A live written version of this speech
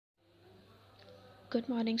Good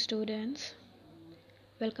morning, students.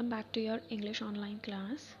 Welcome back to your English online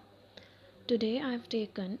class. Today I have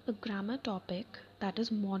taken a grammar topic, that is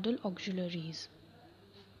modal auxiliaries.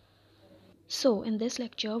 So, in this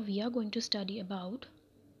lecture, we are going to study about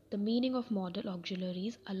the meaning of modal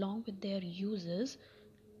auxiliaries along with their uses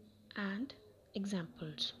and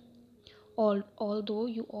examples. Although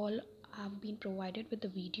you all have been provided with the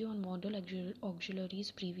video on modal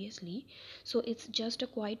auxiliaries previously, so it's just a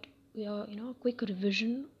quick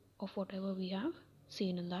revision of whatever we have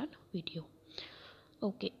seen in that video.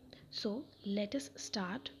 Okay, so let us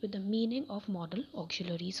start with the meaning of modal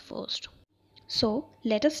auxiliaries first. So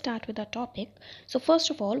let us start with our topic. So first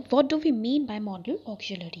of all, what do we mean by modal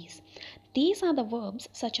auxiliaries? These are the verbs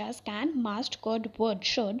such as can, must, could, would,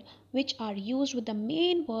 should, which are used with the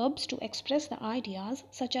main verbs to express the ideas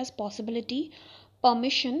such as possibility,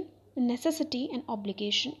 permission, necessity and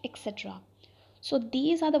obligation, etc. So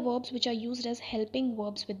these are the verbs which are used as helping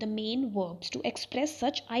verbs with the main verbs to express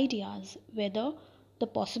such ideas, whether the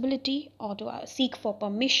possibility or to seek for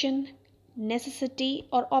permission, necessity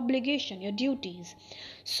or obligation, your duties.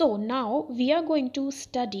 So now we are going to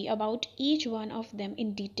study about each one of them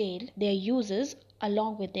in detail, their uses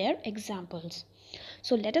along with their examples.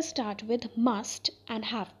 So let us start with must and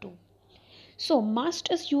have to. So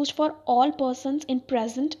must is used for all persons in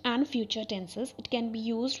present and future tenses. It can be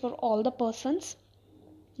used for all the persons.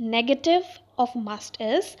 Negative of must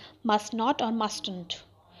is must not or mustn't.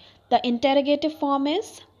 The interrogative form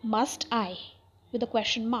is must I with a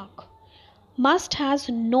question mark. Must has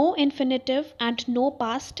no infinitive and no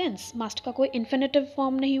past tense. Must का कोई infinitive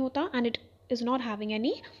form नहीं होता and it is not having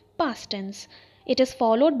any past tense. It is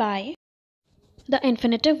followed by the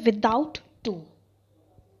infinitive without to,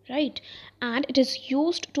 right? And it is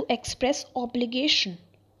used to express obligation.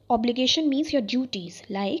 Obligation means your duties,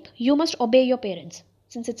 like you must obey your parents.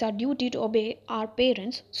 Since it's our duty to obey our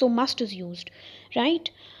parents, so must is used, right?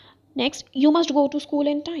 Next, you must go to school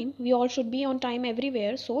in time. We all should be on time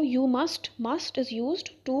everywhere. So you must is used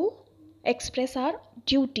to express our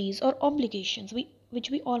duties or obligations, which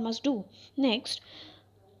we all must do. Next,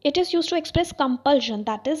 it is used to express compulsion,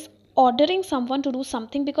 that is ordering someone to do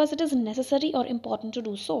something because it is necessary or important to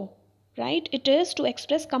do so. Right? It is to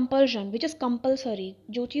express compulsion, which is compulsory.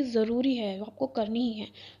 जो चीज़ ज़रूरी है वो आपको करनी ही है.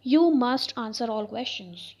 You must answer all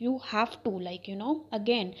questions. You have to,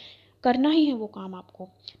 again, करना ही है वो काम आपको.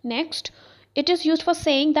 Next, it is used for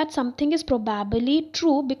saying that something is probably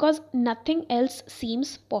true because nothing else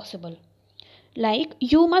seems possible. Like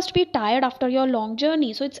you must be tired after your long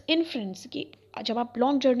journey. So it's inference कि जब आप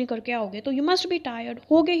long journey करके आओगे तो you must be tired.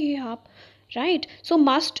 हो गए ही आप, right? So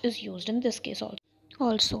must is used in this case also.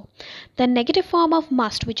 Also, the negative form of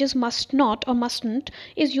must, which is must not or mustn't,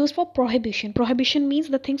 is used for prohibition. Prohibition means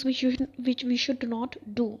the things which we should not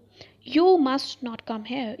do. You must not come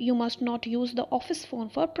here. You must not use the office phone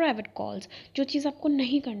for private calls. जो चीज़ आपको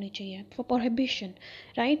नहीं करनी चाहिए, for prohibition,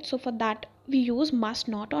 right? So for that we use must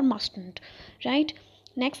not or mustn't, right?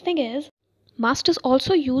 Next thing is, must is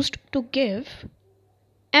also used to give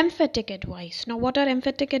emphatic advice. Now what are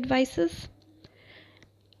emphatic advices?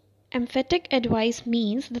 Emphatic advice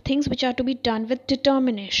means the things which are to be done with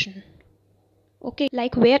determination. Okay,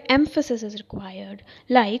 like where emphasis is required.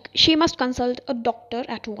 Like she must consult a doctor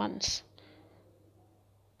at once.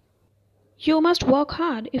 You must work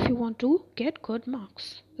hard if you want to get good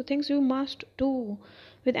marks. The things you must do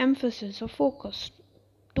with emphasis or focus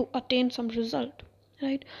to attain some result.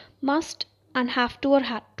 Right? Must and have to or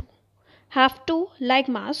had to. Have to, like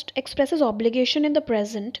must, expresses obligation in the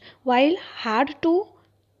present, while had to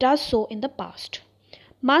does so in the past.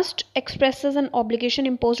 Must expresses an obligation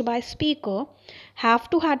imposed by speaker. Have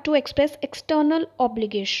to had to express external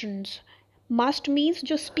obligations. Must means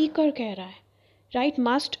जो speaker कह रहा है, right?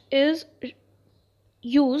 Must is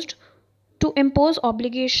used to impose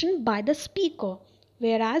obligation by the speaker,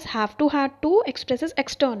 whereas have to had to expresses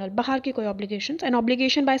external, बाहर की कोई obligations, an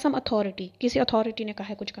obligation by some authority, किसी authority ने कहा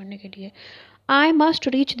है कुछ करने के लिए. I must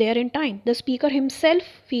reach there in time. The speaker himself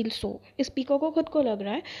feels so. इस speaker को खुद को लग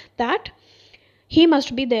रहा है that he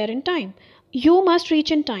must be there in time. You must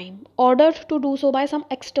reach in time, ordered to do so by some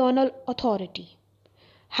external authority.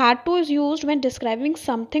 Had to is used when describing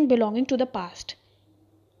something belonging to the past.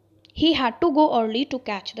 He had to go early to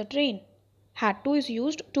catch the train. Had to is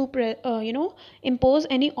used to impose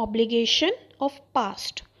any obligation of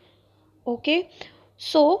past. Okay,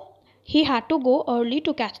 so he had to go early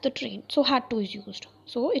to catch the train. So had to is used.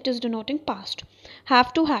 So it is denoting past.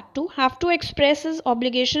 Have to expresses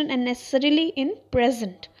obligation and necessarily in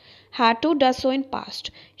present. Had to does so in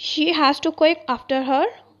past. She has to cook after her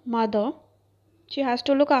mother. She has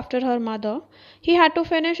to look after her mother. He had to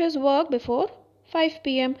finish his work before 5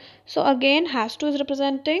 p.m. So again, has to is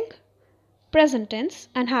representing present tense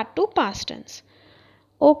and had to past tense.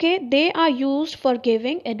 Okay, they are used for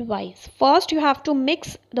giving advice. First, you have to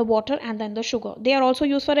mix the water and then the sugar. They are also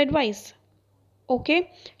used for advice.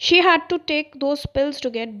 Okay, she had to take those pills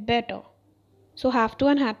to get better. So, have to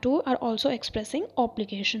and had to are also expressing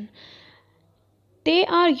obligation. They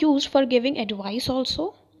are used for giving advice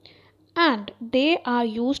also, and they are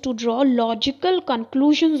used to draw logical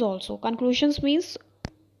conclusions also. Conclusions means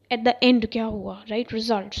at the end kya hua, right?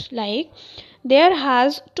 Results, like there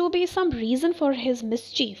has to be some reason for his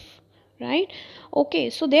mischief, right? Okay,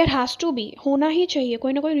 so there has to be, होना ही चाहिए,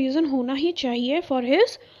 कोई ना कोई reason होना ही चाहिए for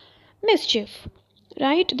his mischief,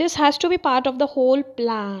 right? This has to be part of the whole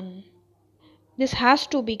plan. This has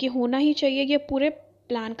to be कि होना ही चाहिए, ये पूरे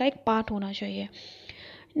plan का एक part होना चाहिए.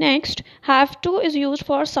 Next, have to is used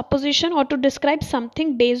for supposition or to describe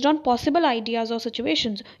something based on possible ideas or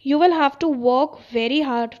situations. You will have to work very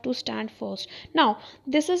hard to stand first. Now,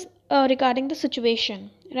 this is regarding the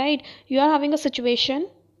situation, right? You are having a situation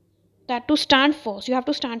that to stand first, you have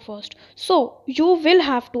to stand first. So, you will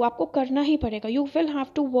have to, आपको करना ही पड़ेगा. You will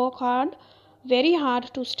have to work hard, very hard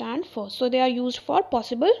to stand first. So, they are used for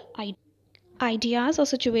possible ideas or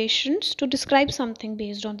situations to describe something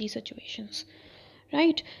based on these situations,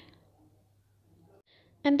 right?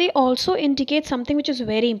 And they also indicate something which is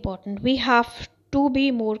very important. We have to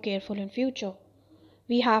be more careful in future.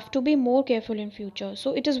 We have to be more careful in future.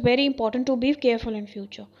 So it is very important to be careful in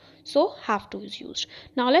future. So have to is used.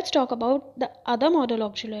 Now let's talk about the other modal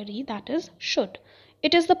auxiliary, that is should.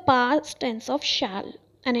 It is the past tense of shall,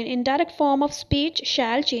 and in indirect form of speech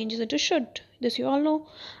shall changes into should. This you all know.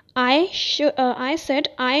 I said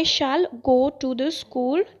I shall go to the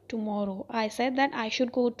school tomorrow. I said that I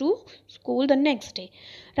should go to school the next day,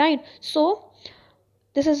 right? So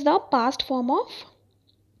this is the past form of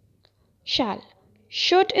shall.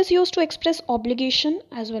 Should is used to express obligation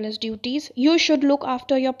as well as duties. You should look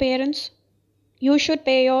after your parents. You should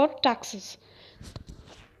pay your taxes.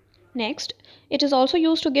 Next, it is also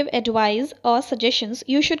used to give advice or suggestions.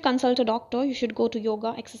 You should consult a doctor. You should go to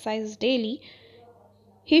yoga, exercise daily.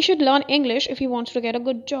 He should learn English if he wants to get a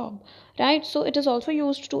good job, right? So it is also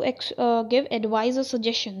used to give advice or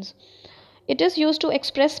suggestions. It is used to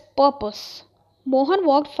express purpose. Mohan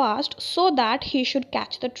walked fast so that he should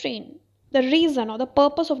catch the train. The reason or the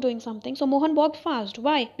purpose of doing something. So Mohan walked fast.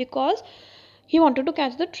 Why? Because he wanted to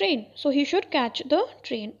catch the train. So he should catch the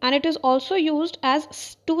train. And it is also used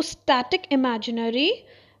as to static imaginary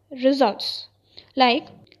results. Like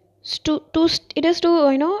it is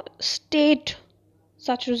to state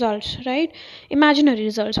such results, right? Imaginary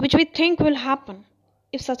results which we think will happen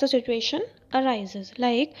if such a situation arises.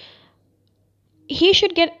 Like he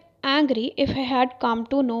should get angry if he had come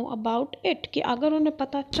to know about it, कि अगर उन्हें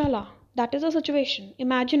पता चला, that is a situation,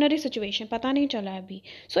 imaginary situation, पता नहीं चला अभी.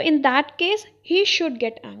 So in that case he should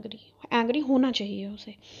get angry होना चाहिए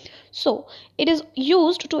उसे. So it is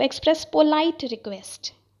used to express polite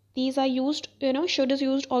request. These are used, should is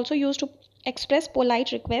used, also used to express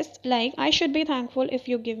polite requests, like I should be thankful if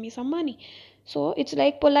you give me some money. So it's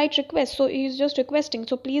like polite request, so he's just requesting,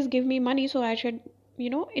 so please give me money, so I should,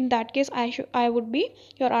 in that case I would be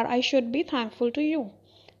or I should be thankful to you,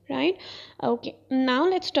 right? Okay, now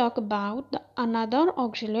let's talk about the another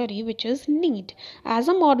auxiliary, which is need. As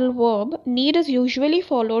a modal verb, need is usually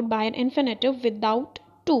followed by an infinitive without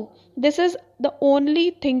to. This is the only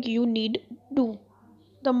thing you need do.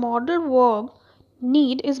 The modal verb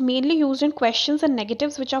need is mainly used in questions and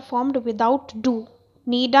negatives which are formed without do.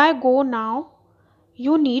 Need I go now?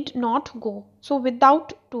 You need not go. So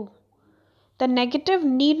without to. The negative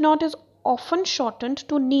need not is often shortened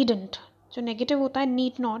to needn't. जो negative होता है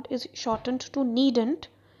need not is shortened to needn't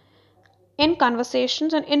in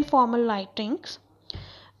conversations and informal writings.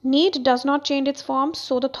 Need does not change its form,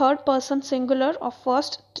 so the third person singular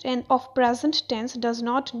of present tense does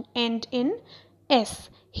not end in s.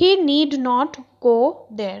 He need not go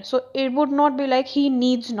there. So it would not be like he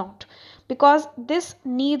needs not, because this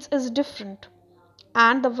needs is different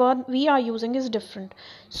and the word we are using is different.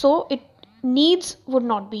 So it needs would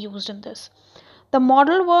not be used in this. The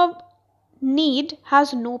modal verb need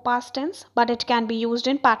has no past tense, but it can be used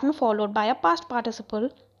in pattern followed by a past participle.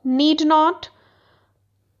 Need not,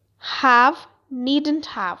 have, needn't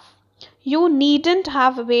have. You needn't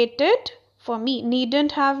have waited for me.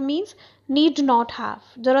 Needn't have means need not have.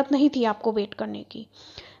 जरूरत नहीं थी आपको wait करने की.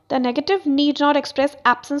 The negative need not express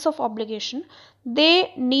absence of obligation.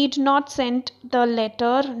 They need not send the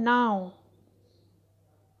letter now.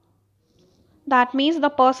 That means the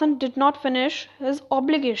person did not finish his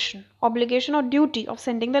obligation or duty of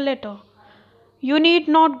sending the letter. You need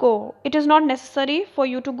not go. It is not necessary for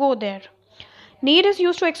you to go there. Need is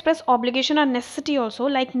used to express obligation or necessity also,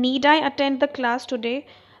 like need I attend the class today?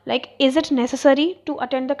 Like is it necessary to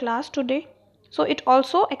attend the class today? So it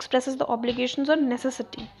also expresses the obligations or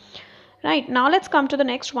necessity. Right, now let's come to the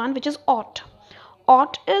next one, which is ought.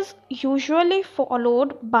 Ought is usually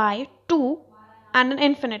followed by to and an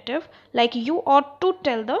infinitive, like you ought to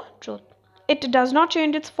tell the truth. It does not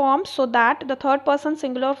change its form so that the third person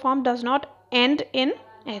singular form does not end in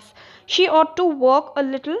s. She ought to work a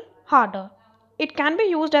little harder. It can be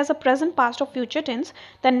used as a present, past, or future tense.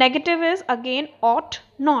 The negative is again ought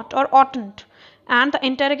not or oughtn't, and the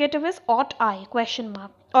interrogative is ought I question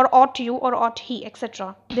mark, or ought you or ought he,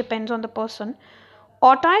 etc. Depends on the person.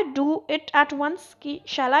 Ought I do it at once?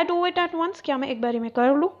 Shall I do it at once? क्या मैं एक बारी में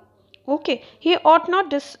कर लूँ? Okay. He ought not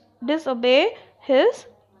disobey his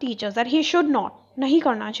teachers. That he should not. नहीं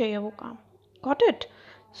करना चाहिए वो काम. Got it?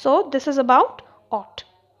 So this is about ought.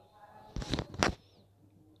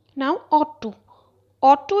 Now ought to.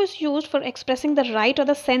 Ought to is used for expressing the right or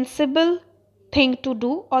the sensible thing to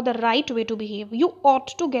do or the right way to behave. You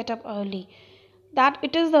ought to get up early. That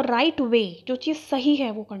it is the right way. जो चीज़ सही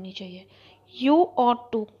है वो करनी चाहिए. You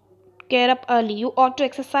ought to get up early. You ought to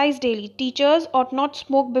exercise daily. Teachers ought not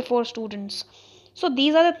smoke before students. So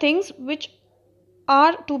these are the things which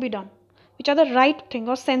are to be done, which are the right thing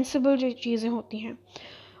और sensible जो चीज़ें होती हैं.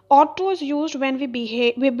 Ought to is used when we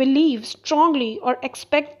believe strongly or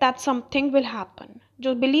expect that something will happen.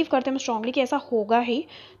 जो believe करते हैं strongly कि ऐसा होगा ही.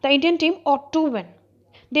 The Indian team ought to win.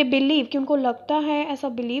 They believe कि उनको लगता है,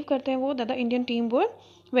 ऐसा believe करते हैं वो that the Indian team will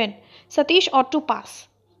win. Satish ought to pass.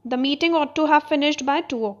 The meeting ought to have finished by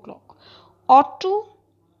 2 o'clock. Ought to,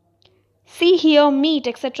 see, hear, meet,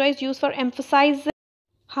 etc. is used for emphasizing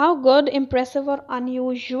how good, impressive, or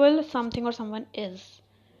unusual something or someone is.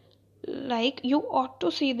 Like you ought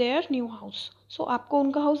to see their new house. So आपको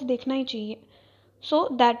उनका house देखना ही चाहिए. So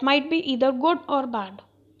that might be either good or bad.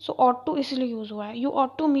 So ought to इसलिए use हुआ है. You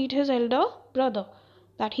ought to meet his elder brother.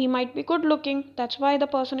 That he might be good looking. That's why the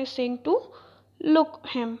person is saying to look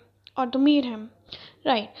him or to meet him.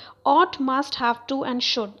 Right. Ought, must, have to, and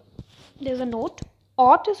should. There's a note.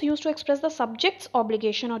 Ought is used to express the subject's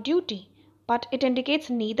obligation or duty, but it indicates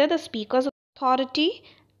neither the speaker's authority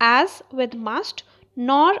as with must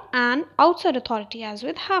nor an outside authority as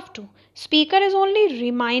with have to. Speaker is only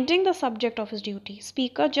reminding the subject of his duty.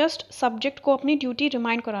 Speaker just subject को अपनी duty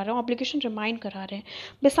remind करा रहे हैं, obligation remind करा रहे हैं.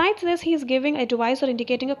 Besides this, he is giving advice or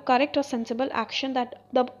indicating a correct or sensible action that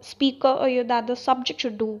the speaker or that the subject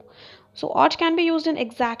should do. So ought can be used in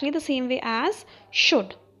exactly the same way as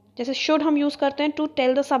should. जैसे should हम use करते हैं to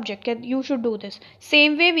tell the subject that you should do this.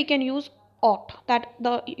 Same way we can use ought, that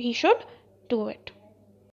he should do it.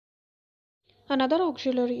 Another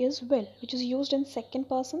auxiliary is will, which is used in second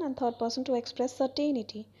person and third person to express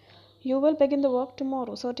certainty. You will begin the work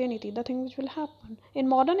tomorrow. Certainty, the thing which will happen. In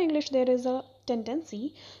modern English, there is a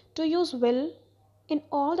tendency to use will in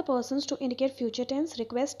all the persons to indicate future tense,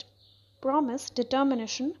 request, promise,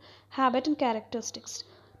 determination, habit, and characteristics.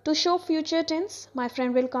 To show future tense, my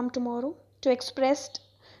friend will come tomorrow. To express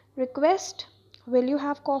request, will you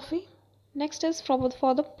have coffee? Next is for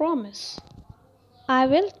the promise. I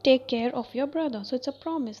will take care of your brother. So it's a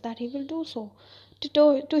promise that he will do so.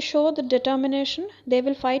 To show the determination, they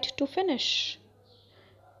will fight to finish.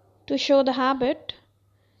 To show the habit,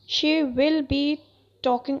 she will be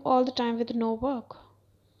talking all the time with no work.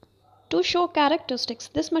 To show characteristics,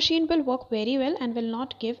 this machine will work very well and will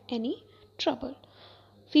not give any trouble.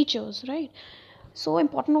 Features, right? So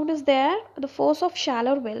important note is there, the force of shall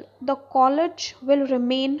or will. The college will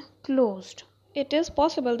remain closed. It is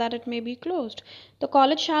possible that it may be closed. The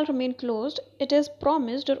college shall remain closed. It is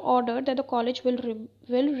promised or ordered that the college will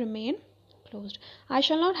remain closed. I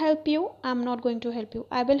shall not help you. I am not going to help you.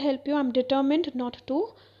 I will help you. I am determined not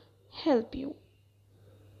to help you.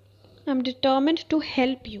 I am determined to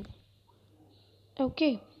help you.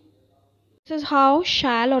 Okay. This is how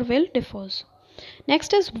shall or will differs.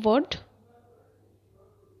 Next is would.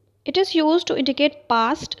 It is used to indicate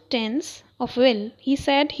past tense of will. He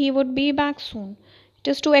said he would be back soon. It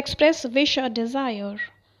is to express wish or desire.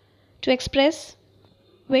 To express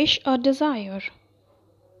wish or desire.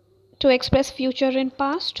 To express future in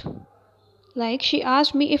past. Like she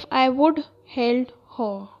asked me if I would held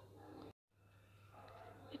her.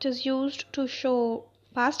 It is used to show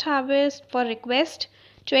past habits for request.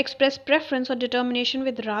 To express preference or determination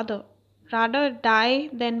with rather. Rather die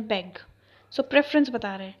than beg. So preference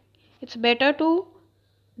बता रहे हैं. It's better to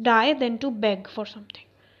die than to beg for something.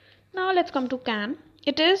 Now let's come to can.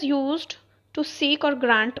 It is used to seek or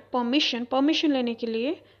grant permission. Permission लेने के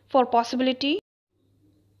लिए for possibility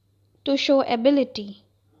to show ability.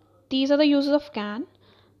 These are the uses of can.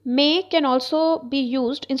 May can also be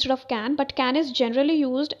used instead of can, but can is generally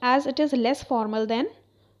used as it is less formal than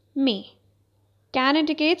may. Can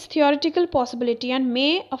indicates theoretical possibility and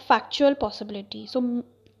may a factual possibility. So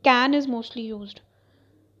can is mostly used.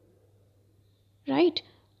 Right?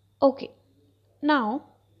 Okay. Now,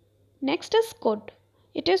 next is could.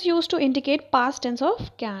 It is used to indicate past tense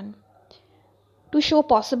of can. To show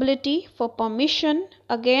possibility, for permission,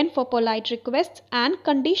 again for polite requests, and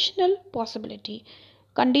conditional possibility.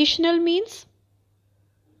 Conditional means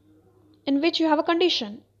in which you have a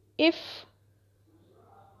condition. If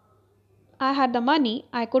I had the money,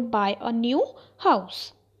 I could buy a new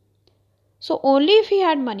house. So only if he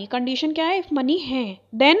had money. Condition क्या है? If money है,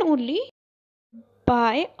 then only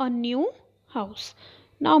buy a new house.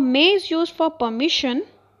 Now may is used for permission.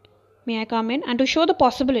 May I come in? And to show the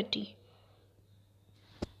possibility.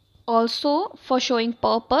 Also for showing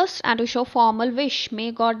purpose and to show formal wish.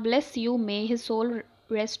 May God bless you. May his soul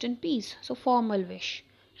rest in peace. So formal wish.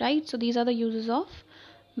 Right? So these are the uses of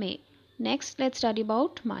may. Next, let's study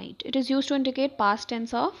about might. It is used to indicate past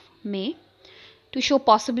tense of may, to show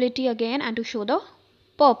possibility again and to show the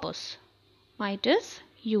purpose. Might is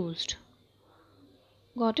used.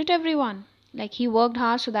 Got it everyone? Like he worked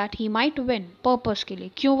hard so that he might win. Purpose के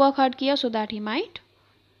लिए. क्यों work hard किया? So that he might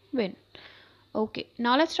win. Okay,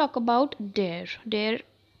 now let's talk about dare. Dare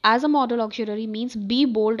as a modal auxiliary means be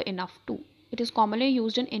bold enough to. It is commonly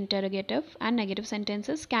used in interrogative and negative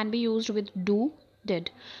sentences, can be used with do,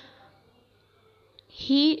 did.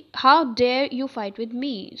 How dare you fight with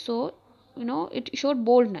me? So, it showed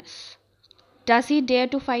boldness. Does he dare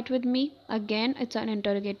to fight with me? Again, it's an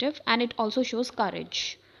interrogative and it also shows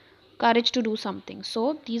courage. Courage to do something.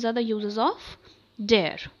 So, these are the uses of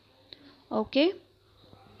dare. Okay.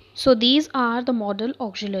 So these are the modal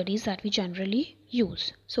auxiliaries that we generally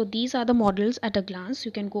use. So these are the modals at a glance.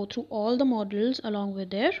 You can go through all the modals along with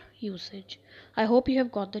their usage. I hope you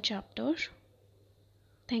have got the chapter.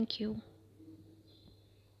 Thank you.